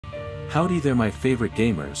Howdy there my favorite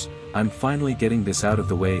gamers, I'm finally getting this out of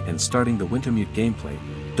the way and starting the Wintermute gameplay.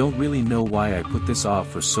 Don't really know why I put this off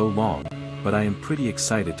for so long, but I am pretty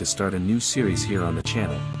excited to start a new series here on the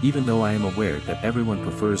channel. Even though I am aware that everyone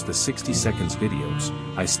prefers the 60 seconds videos,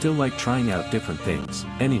 I still like trying out different things.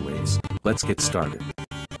 Anyways, let's get started.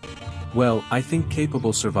 Well, I think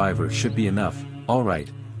capable survivor should be enough.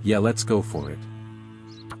 Alright, yeah, let's go for it.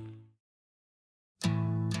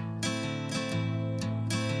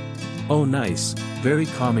 Oh nice, very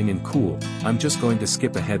calming and cool. I'm just going to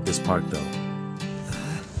skip ahead this part though.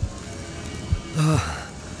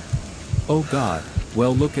 Oh god,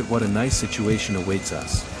 well look at what a nice situation awaits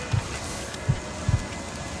us.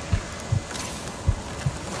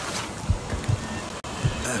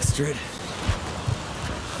 Astrid.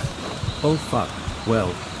 Oh fuck,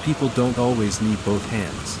 well, people don't always need both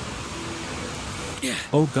hands.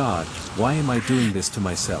 Oh god, why am I doing this to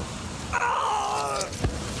myself?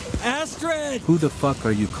 Astrid! Who the fuck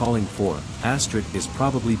are you calling for? Astrid is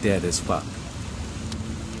probably dead as fuck.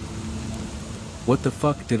 What the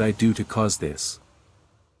fuck did I do to cause this?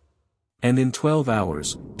 And in 12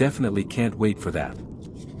 hours, definitely can't wait for that.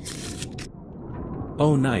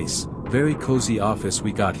 Oh nice, very cozy office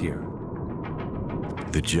we got here.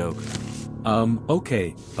 The joke.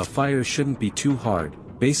 Okay, a fire shouldn't be too hard,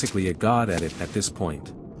 basically a god at it at this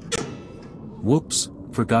point. Whoops,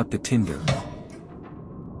 forgot the tinder.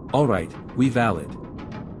 Alright, we valid.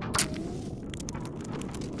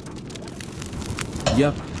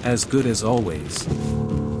 Yup, as good as always.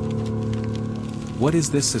 What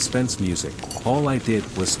is this suspense music? All I did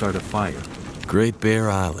was start a fire. Great Bear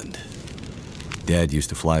Island. Dad used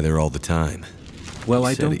to fly there all the time. Well,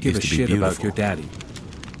 I don't give a shit about your daddy.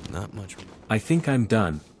 Not much. I think I'm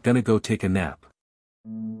done, gonna go take a nap.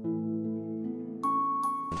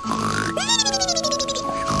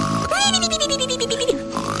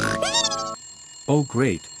 Oh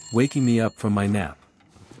great, waking me up from my nap.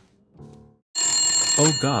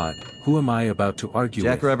 Oh god, who am I about to argue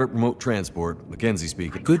with? Jackrabbit Remote Transport, Mackenzie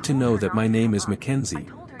speaking. Good to know that my name is Mackenzie,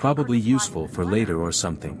 probably useful for later or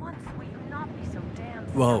something.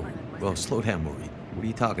 Whoa, slow down, Maureen. What are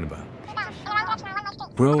you talking about?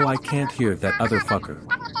 Bro, I can't hear that other fucker.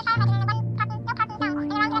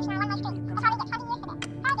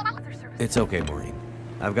 It's okay, Maureen.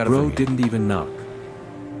 I've got a Bro didn't even knock.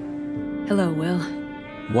 Hello, Will.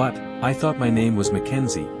 What? I thought my name was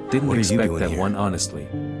Mackenzie. Didn't expect that one, honestly.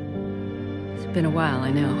 It's been a while,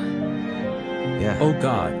 I know. Yeah. Oh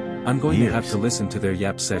god, I'm going to have to listen to their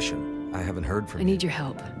yap session. I haven't heard from I need your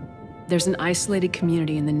help. There's an isolated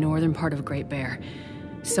community in the northern part of Great Bear.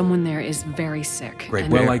 Someone there is very sick.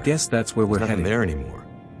 Well, I guess that's where we're There's nothing heading. there anymore.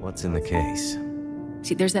 What's in the case?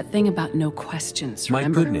 See, there's that thing about no questions, My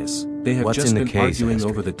remember? goodness, they have What's just in the been case, arguing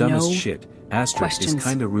Astrid? over the dumbest No shit. Astrid is questions.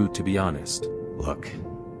 kinda rude to be honest. Look,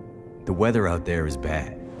 the weather out there is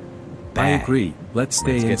bad. I Bad. agree, let's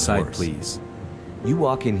stay It's getting inside worse. please. You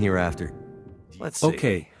walk in here after. Let's see.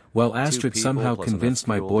 Okay, well Astrid people somehow plus enough convinced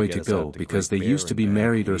my fuel boy to to get us out go to because they Great Bear used to be and back,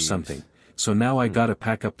 married or please. something. So now I gotta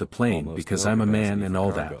pack up the plane Almost because no I'm a man capacity and for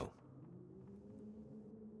all that. cargo.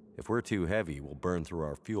 If we're too heavy, we'll burn through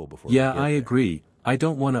our fuel before Yeah, we get I there. agree. I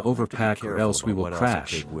don't want to to be overpack or careful else we about will what else I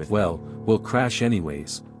crash. take with Well, me. we'll crash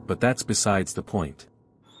anyways, but that's besides the point.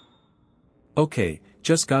 Okay,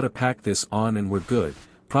 just gotta pack this on and we're good.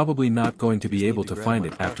 Probably not going to be Just able need to grab find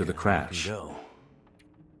my it after the parka and we crash. can go.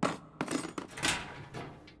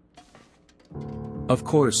 Of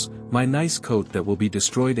course, my nice coat that will be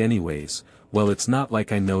destroyed anyways. Well, it's not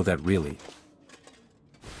like I know that really.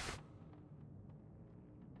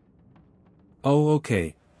 Oh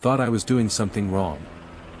okay, thought I was doing something wrong.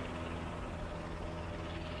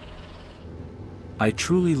 I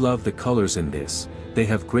truly love the colors in this, they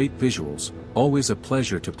have great visuals, always a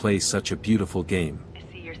pleasure to play such a beautiful game. I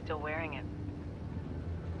see you're still wearing it.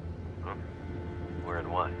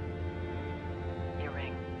 Wearing what? Your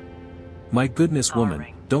ring. My goodness woman,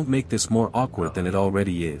 Ring. don't make this more awkward than it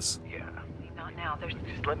already is. Yeah. Not now. There's.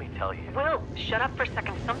 Just let me tell you. Will, shut up for a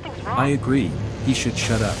second. Something's wrong. I agree, he should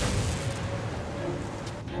shut up.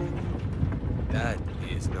 That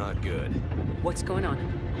is not good. What's going on?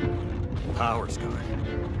 Power's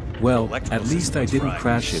gone. Well, Electrical at least I system's didn't fried.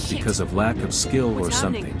 crash it because of lack of skill or What's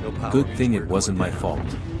something. happening? No power Good means thing we're it wasn't going my down.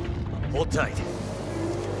 fault. Hold tight.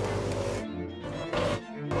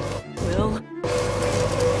 Will?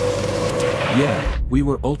 Yeah, we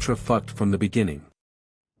were ultra fucked from the beginning.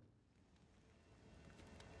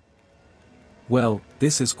 Well,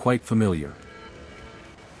 this is quite familiar.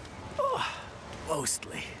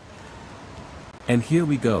 Mostly. And here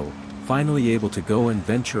we go, finally able to go and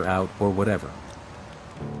venture out or whatever.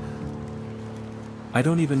 I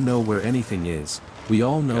don't even know where anything is. We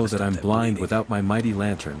all know that I'm blind without my mighty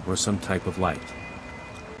lantern or some type of light.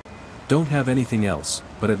 Don't have anything else,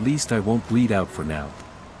 but at least I won't bleed out for now.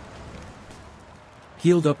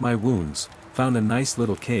 Healed up my wounds, found a nice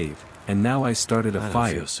little cave, and now I started a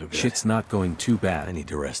fire. Shit's not going too bad. I need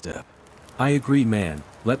to rest up. I agree, man.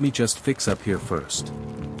 Let me just fix up here first.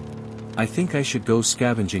 I think I should go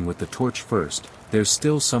scavenging with the torch first. There's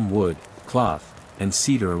still some wood, cloth, and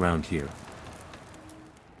cedar around here.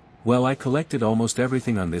 Well, I collected almost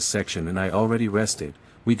everything on this section and I already rested.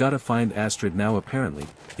 We gotta find Astrid now apparently.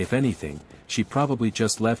 If anything, she probably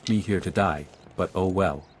just left me here to die, but oh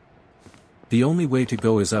well. The only way to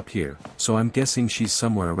go is up here, so I'm guessing she's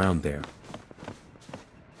somewhere around there.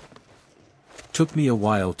 Took me a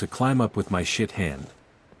while to climb up with my shit hand.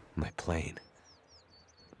 My plane.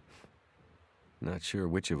 Not sure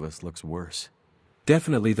which of us looks worse.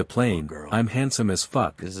 Definitely the plane. Girl. I'm handsome as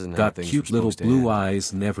fuck. This isn't how Got things cute were little supposed to blue end.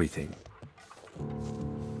 eyes and everything.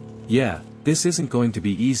 Yeah, this isn't going to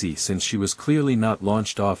be easy since she was clearly not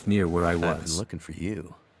launched off near where I I've been was. looking for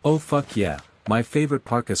you. Oh fuck yeah, my favorite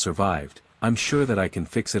parka survived. I'm sure that I can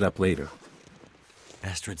fix it up later.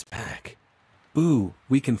 Astrid's back. Ooh,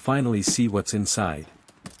 we can finally see what's inside.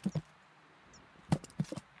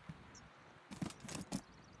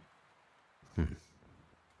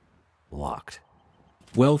 Locked.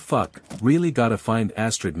 Well fuck, really gotta find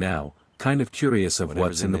Astrid now, kind of curious of Whatever's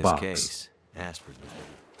what's in the this box. Case, Astrid.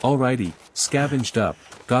 Alrighty, scavenged up,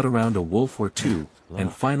 got around a wolf or two, and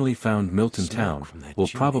Look, finally found Milton smoke Town. from that We'll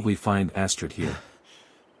chimney. probably find Astrid here.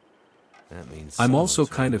 That means I'm also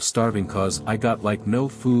someone's kind of starving cause I got like no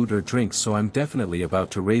food or drinks, so I'm definitely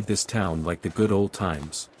about to raid this town like the good old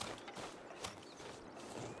times.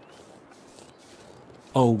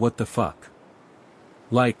 Oh what the fuck?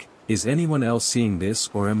 Like, is anyone else seeing this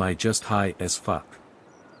or am I just high as fuck?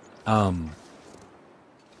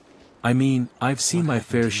 I mean, I've seen my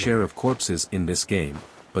fair share of corpses in this game,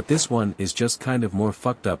 but this one is just kind of more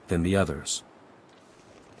fucked up than the others.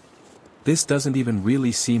 This doesn't even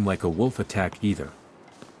really seem like a wolf attack either.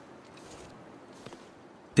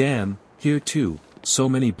 Damn, here too, so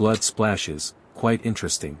many blood splashes, quite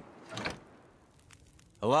interesting.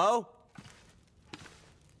 Hello?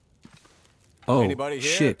 Oh, Anybody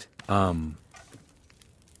here? shit,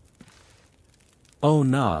 Oh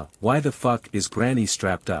nah, why the fuck is Granny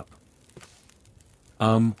strapped up?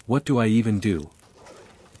 What do I even do?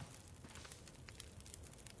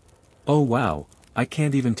 Oh wow, I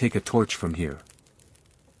can't even take a torch from here.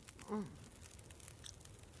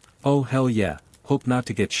 Oh hell yeah, hope not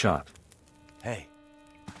to get shot. Hey.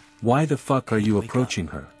 Why the fuck are you wake up. approaching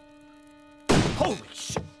her? Holy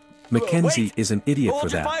shit. Mackenzie Wait! is an idiot for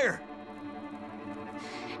Hold your that. fire.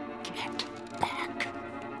 Get back.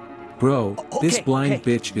 Bro, this Okay, blind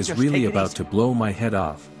okay, bitch is just really take it about easy. to blow my head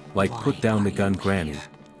off, like put Why down the are gun you Granny. here?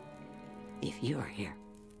 If you're here,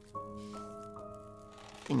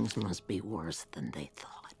 things must be worse than they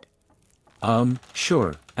thought.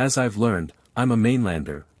 Sure, as I've learned, I'm a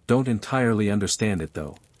mainlander, don't entirely understand it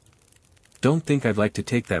though. Don't think I'd like to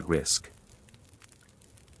take that risk.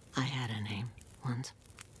 I had a name once.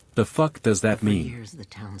 The fuck does that For mean? years, the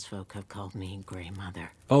townsfolk have called me Grey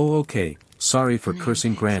Mother. Oh okay, sorry for The name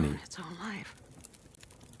cursing takes Granny. on its own life,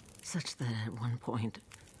 such that at one point,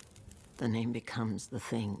 the name becomes the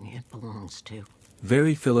thing it belongs to.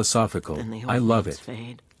 Very philosophical, Then the I old love names it.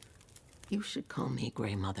 fade. You should call me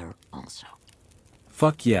Grey Mother also.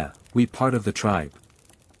 Fuck yeah, we part of the tribe.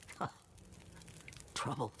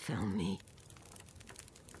 Trouble found me.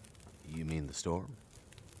 You mean the storm?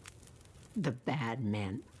 The bad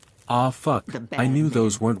men Ah fuck, The I knew bad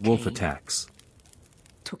those men weren't wolf came. attacks.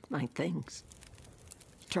 took my things.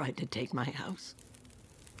 Tried to take my house.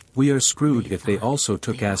 We are screwed if they thought also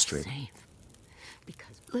took they were Astrid. safe.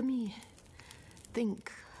 Because let me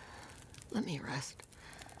think. Let me rest.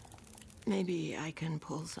 Maybe I can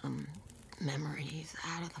pull some memories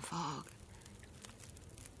out of the fog.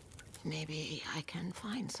 Maybe I can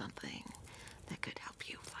find something that could help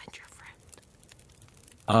you find your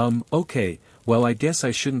friend. Okay, well I guess I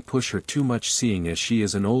shouldn't push her too much seeing as she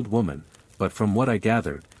is an old woman, but from what I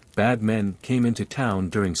gathered, bad men came into town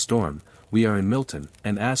during storm, we are in Milton,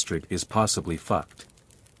 and Astrid is possibly fucked.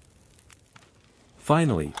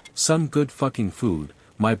 Finally, some good fucking food,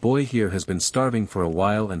 my boy here has been starving for a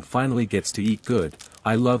while and finally gets to eat good,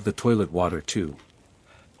 I love the toilet water too.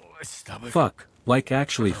 My stomach. Fuck, like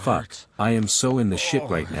actually fuck, I am so in the shit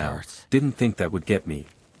right now, hurts. didn't think that would get me.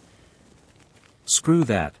 Screw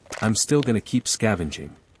that, I'm still gonna keep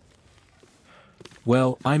scavenging.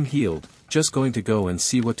 Well, I'm healed, just going to go and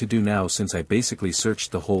see what to do now since I basically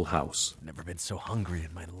searched the whole house. Never been so hungry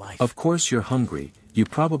in my life. Of course you're hungry, you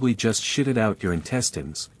probably just shitted out your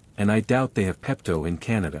intestines, and I doubt they have Pepto in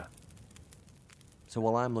Canada. So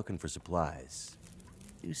while I'm looking for supplies,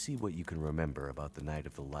 you see what you can remember about the Night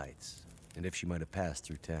of the Lights, and if she might have passed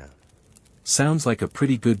through town. Sounds like a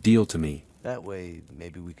pretty good deal to me. That way,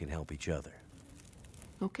 maybe we can help each other.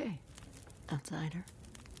 Okay, outsider.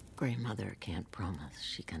 Grey Mother can't promise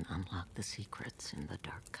she can unlock the secrets in the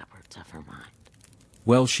dark cupboards of her mind.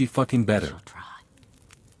 Well, she fucking better. She'll try.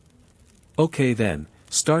 Okay then,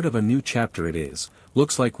 start of a new chapter it is.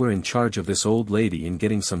 Looks like we're in charge of this old lady and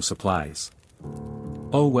getting some supplies.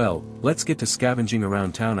 Oh well, let's get to scavenging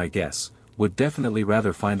around town I guess. Would definitely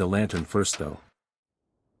rather find a lantern first though.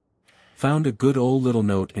 Found a good old little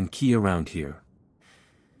note and key around here.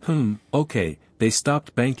 Okay, they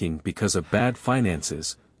stopped banking because of bad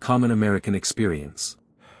finances, common American experience.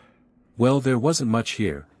 Well, there wasn't much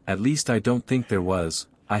here, at least I don't think there was.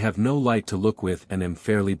 I have no light to look with and am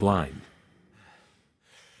fairly blind.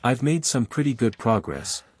 I've made some pretty good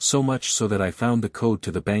progress, so much so that I found the code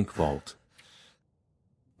to the bank vault.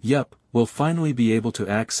 Yup, we'll finally be able to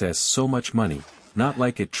access so much money, not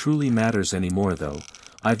like it truly matters anymore though.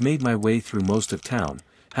 I've made my way through most of town,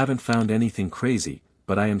 haven't found anything crazy,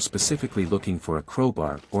 but I am specifically looking for a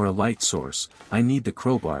crowbar or a light source. I need the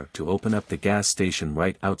crowbar to open up the gas station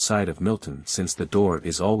right outside of Milton since the door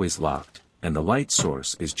is always locked, and the light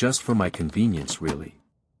source is just for my convenience really.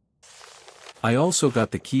 I also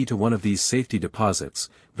got the key to one of these safety deposits,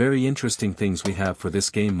 very interesting things we have for this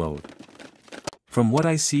game mode. From what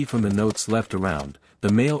I see from the notes left around,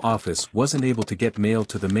 the mail office wasn't able to get mail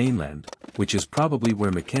to the mainland, which is probably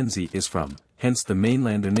where Mackenzie is from, hence the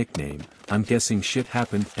Mainlander nickname. I'm guessing shit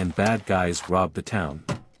happened and bad guys robbed the town.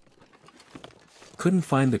 Couldn't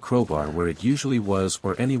find the crowbar where it usually was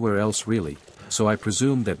or anywhere else really, so I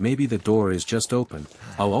presume that maybe the door is just open.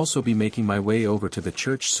 I'll also be making my way over to the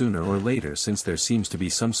church sooner or later since there seems to be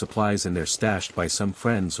some supplies in there stashed by some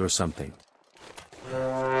friends or something.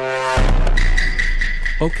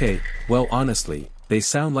 Okay, well honestly, they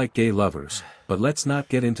sound like gay lovers, but let's not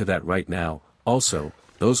get into that right now. Also,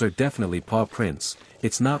 those are definitely paw prints.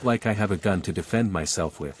 It's not like I have a gun to defend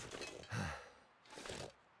myself with.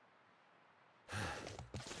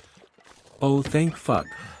 Oh thank fuck,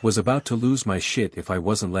 was about to lose my shit if I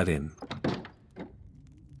wasn't let in.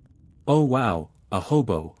 Oh wow, a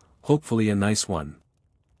hobo, hopefully a nice one.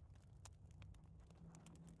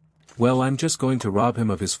 Well, I'm just going to rob him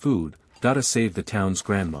of his food, gotta save the town's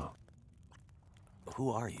grandma. Who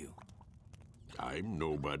are you? I'm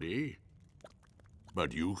nobody.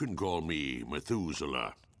 But you can call me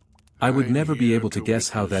Methuselah. I would I'm never be here able to guess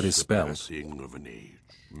how that is witness the spelled. passing of an age.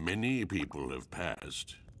 Many people have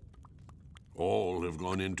passed. All have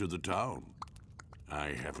gone into the town. I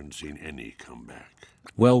haven't seen any come back.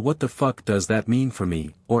 Well, what the fuck does that mean for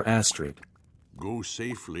me, or Astrid? Go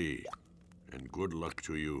safely, and good luck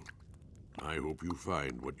to you. I hope you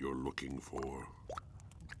find what you're looking for.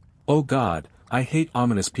 Oh god, I hate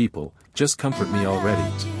ominous people, just comfort me already.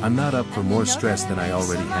 I'm not up for more stress than I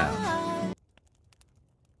already have.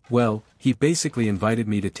 Well, he basically invited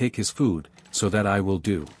me to take his food, so that I will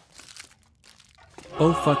do.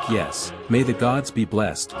 Oh fuck yes, may the gods be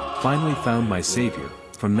blessed, finally found my savior.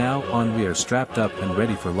 From now on we are strapped up and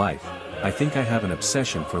ready for life. I think I have an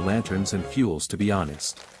obsession for lanterns and fuels to be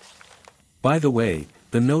honest. By the way,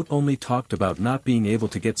 the note only talked about not being able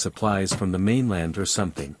to get supplies from the mainland or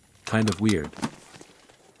something, kind of weird.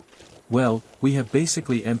 Well, we have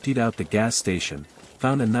basically emptied out the gas station,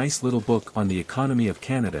 found a nice little book on the economy of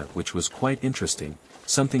Canada which was quite interesting,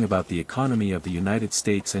 something about the economy of the United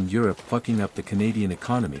States and Europe fucking up the Canadian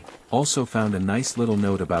economy, also found a nice little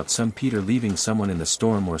note about some Peter leaving someone in the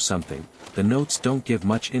storm or something. The notes don't give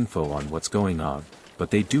much info on what's going on,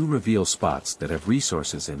 but they do reveal spots that have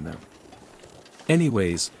resources in them.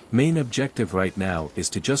 Anyways, main objective right now is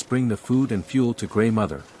to just bring the food and fuel to Grey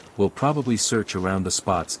Mother. We'll probably search around the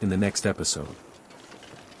spots in the next episode.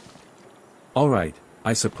 Alright,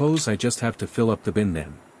 I suppose I just have to fill up the bin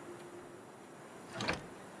then.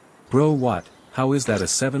 Bro what, how is that a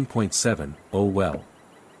 7.7, oh well.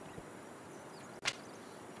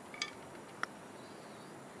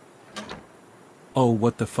 Oh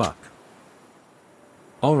what the fuck.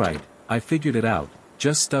 Alright, I figured it out,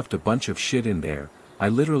 just stuffed a bunch of shit in there. I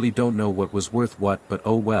literally don't know what was worth what, but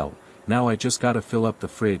oh well. Now I just gotta fill up the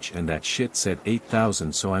fridge and that shit said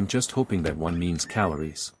 8,000, so I'm just hoping that one means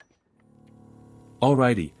calories.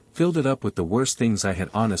 Alrighty, filled it up with the worst things I had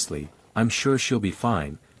honestly. I'm sure she'll be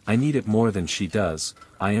fine. I need it more than she does.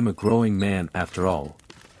 I am a growing man after all.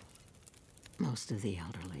 Most of the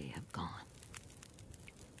elderly have gone.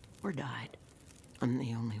 Or died. I'm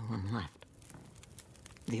the only one left.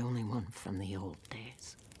 The only one from the old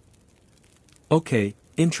days. Okay,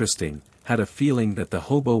 interesting. Had a feeling that the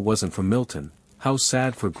hobo wasn't from Milton. How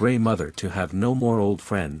sad for Grey Mother to have no more old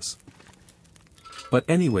friends. But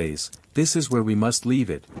anyways, this is where we must leave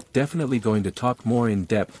it. Definitely going to talk more in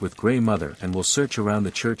depth with Grey Mother, and we'll search around the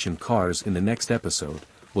church and cars in the next episode.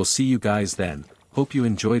 We'll see you guys then. Hope you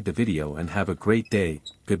enjoyed the video and have a great day.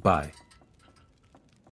 Goodbye.